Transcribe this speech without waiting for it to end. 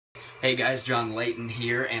Hey guys, John Layton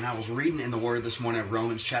here, and I was reading in the Word this morning,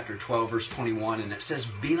 Romans chapter 12, verse 21, and it says,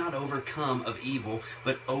 "Be not overcome of evil,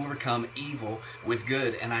 but overcome evil with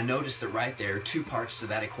good." And I noticed that right there, two parts to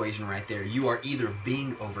that equation right there. You are either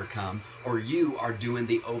being overcome, or you are doing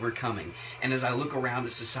the overcoming. And as I look around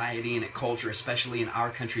at society and at culture, especially in our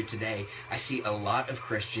country today, I see a lot of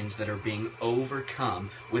Christians that are being overcome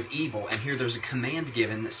with evil. And here there's a command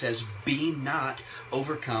given that says, "Be not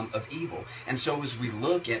overcome of evil." And so as we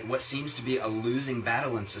look at what seems to be a losing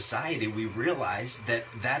battle in society, we realize that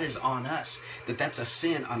that is on us, that that's a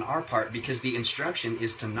sin on our part, because the instruction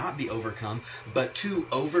is to not be overcome, but to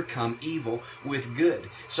overcome evil with good.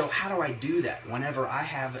 So how do I do that? Whenever I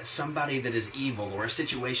have somebody that is evil, or a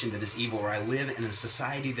situation that is evil, or I live in a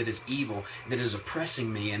society that is evil, that is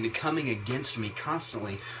oppressing me and coming against me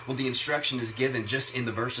constantly, well, the instruction is given just in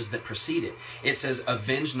the verses that precede it. It says,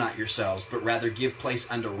 "Avenge not yourselves, but rather give place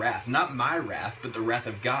unto wrath, not my wrath, but the wrath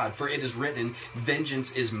of God. For it is written,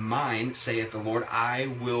 vengeance is mine, saith the Lord, I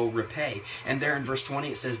will repay." And there in verse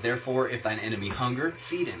 20 it says, "Therefore, if thine enemy hunger,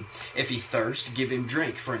 feed him. If he thirst, give him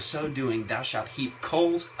drink. For in so doing thou shalt heap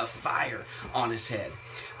coals of fire on his head."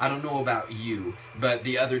 I don't know about you, but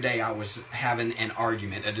the other day I was having an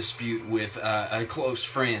argument, a dispute with a close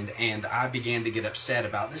friend, and I began to get upset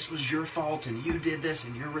about, "This was your fault, and you did this,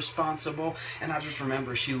 and you're responsible." And I just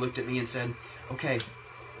remember she looked at me and said, "Okay,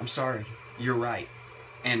 I'm sorry, you're right.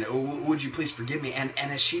 And would you please forgive me?" And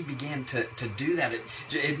as she began to do that,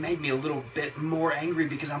 it made me a little bit more angry,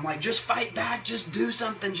 because I'm like, just fight back, just do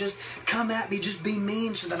something, just come at me, just be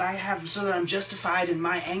mean so that I'm justified in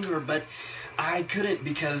my anger. But I couldn't,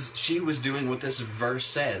 because she was doing what this verse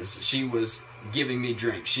says. She was giving me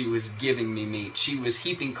drink. She was giving me meat. She was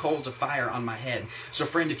heaping coals of fire on my head. So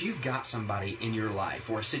friend, if you've got somebody in your life,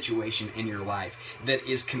 or a situation in your life that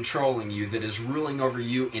is controlling you, that is ruling over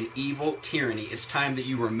you in evil tyranny, it's time that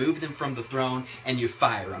you remove them from the throne and you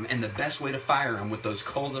fire them. And the best way to fire them with those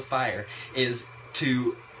coals of fire is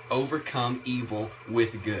to overcome evil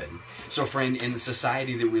with good. So friend, in the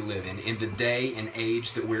society that we live in the day and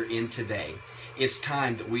age that we're in today, it's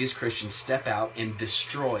time that we as Christians step out and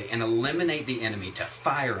destroy and eliminate the enemy, to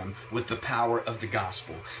fire him with the power of the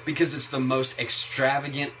gospel. Because it's the most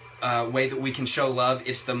extravagant way that we can show love.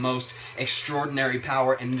 It's the most extraordinary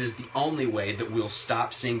power, and it is the only way that we'll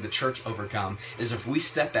stop seeing the church overcome, is if we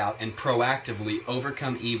step out and proactively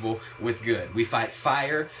overcome evil with good. We fight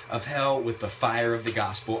fire of hell with the fire of the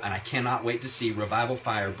gospel, and I cannot wait to see revival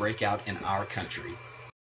fire break out in our country.